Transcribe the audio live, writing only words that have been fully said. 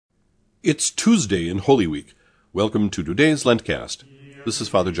It's Tuesday in Holy Week. Welcome to today's LENTCAzT. This is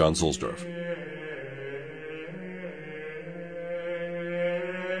Father John Zuhlsdorf.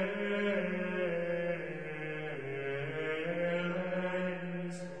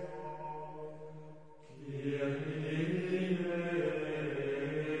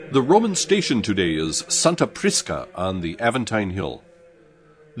 The Roman station today is Santa Prisca on the Aventine Hill.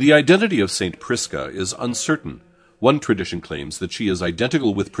 The identity of Saint Prisca is uncertain. One tradition claims that she is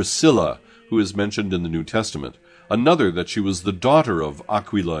identical with Priscilla, who is mentioned in the New Testament, another that she was the daughter of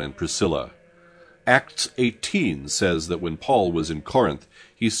Aquila and Priscilla. Acts 18 says that when Paul was in Corinth,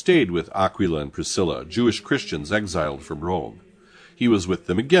 he stayed with Aquila and Priscilla, Jewish Christians exiled from Rome. He was with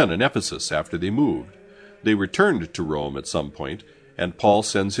them again in Ephesus after they moved. They returned to Rome at some point, and Paul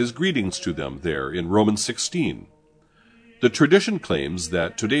sends his greetings to them there in Romans 16. The tradition claims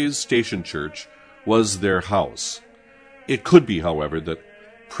that today's station church was their house. It could be, however, that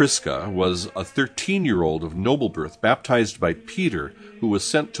Prisca was a 13-year-old of noble birth baptized by Peter, who was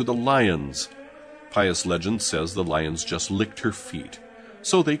sent to the lions. Pious legend says the lions just licked her feet,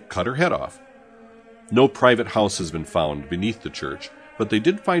 so they cut her head off. No private house has been found beneath the church, but they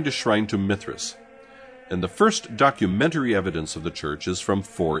did find a shrine to Mithras. And the first documentary evidence of the church is from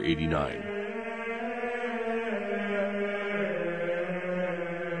 489.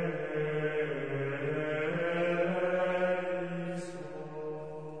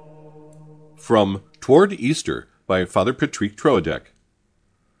 From Toward Easter by Father Troadec.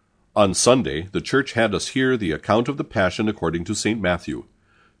 On Sunday, the Church had us hear the account of the Passion according to St. Matthew.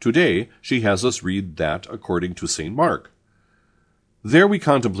 Today, she has us read that according to St. Mark. There we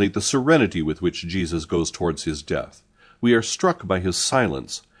contemplate the serenity with which Jesus goes towards his death. We are struck by his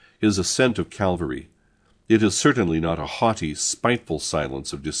silence, his ascent of Calvary. It is certainly not a haughty, spiteful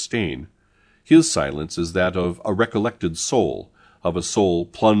silence of disdain. His silence is that of a recollected soul, of a soul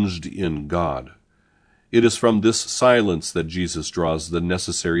plunged in God. It is from this silence that Jesus draws the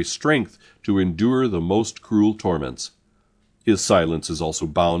necessary strength to endure the most cruel torments. His silence is also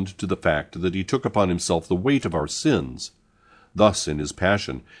bound to the fact that he took upon himself the weight of our sins. Thus, in his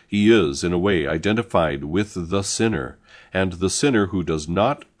passion, he is, in a way, identified with the sinner, and the sinner who does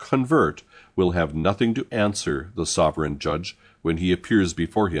not convert will have nothing to answer the sovereign judge when he appears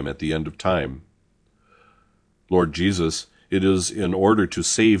before him at the end of time. Lord Jesus, it is in order to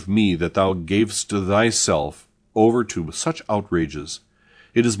save me that thou gavest thyself over to such outrages.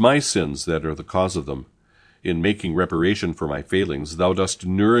 It is my sins that are the cause of them. In making reparation for my failings, thou dost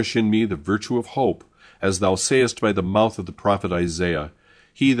nourish in me the virtue of hope, as thou sayest by the mouth of the prophet Isaiah,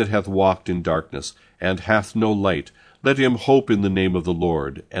 He that hath walked in darkness, and hath no light, let him hope in the name of the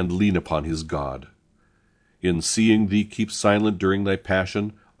Lord, and lean upon his God. In seeing thee keep silent during thy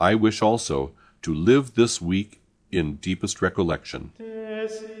passion, I wish also to live this week in deepest recollection.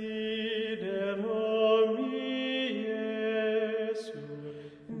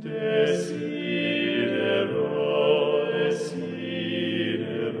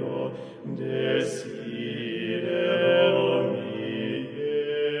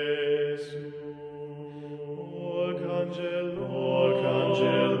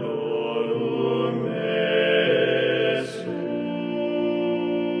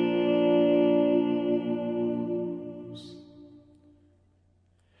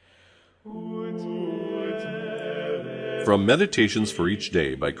 From Meditations for Each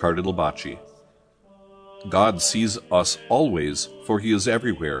Day by Cardinal Bacci. God sees us always, for he is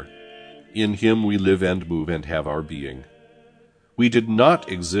everywhere. In him we live and move and have our being. We did not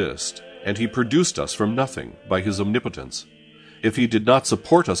exist, and he produced us from nothing by his omnipotence. If he did not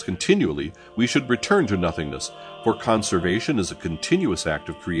support us continually, we should return to nothingness, for conservation is a continuous act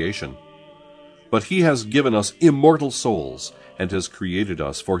of creation. But he has given us immortal souls, and has created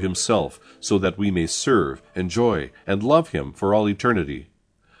us for himself, so that we may serve, enjoy, and love him for all eternity.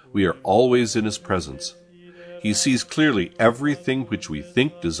 We are always in his presence. He sees clearly everything which we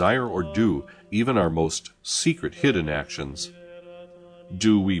think, desire, or do, even our most secret hidden actions.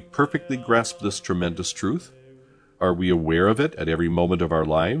 Do we perfectly grasp this tremendous truth? Are we aware of it at every moment of our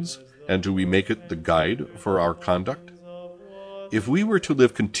lives, and do we make it the guide for our conduct? If we were to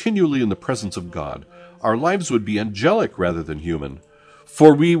live continually in the presence of God, our lives would be angelic rather than human,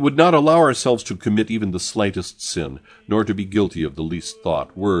 for we would not allow ourselves to commit even the slightest sin, nor to be guilty of the least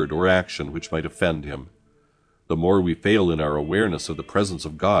thought, word, or action which might offend him. The more we fail in our awareness of the presence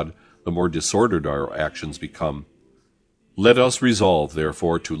of God, the more disordered our actions become. Let us resolve,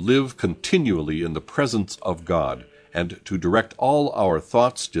 therefore, to live continually in the presence of God, and to direct all our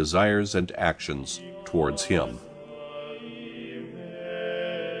thoughts, desires, and actions towards him.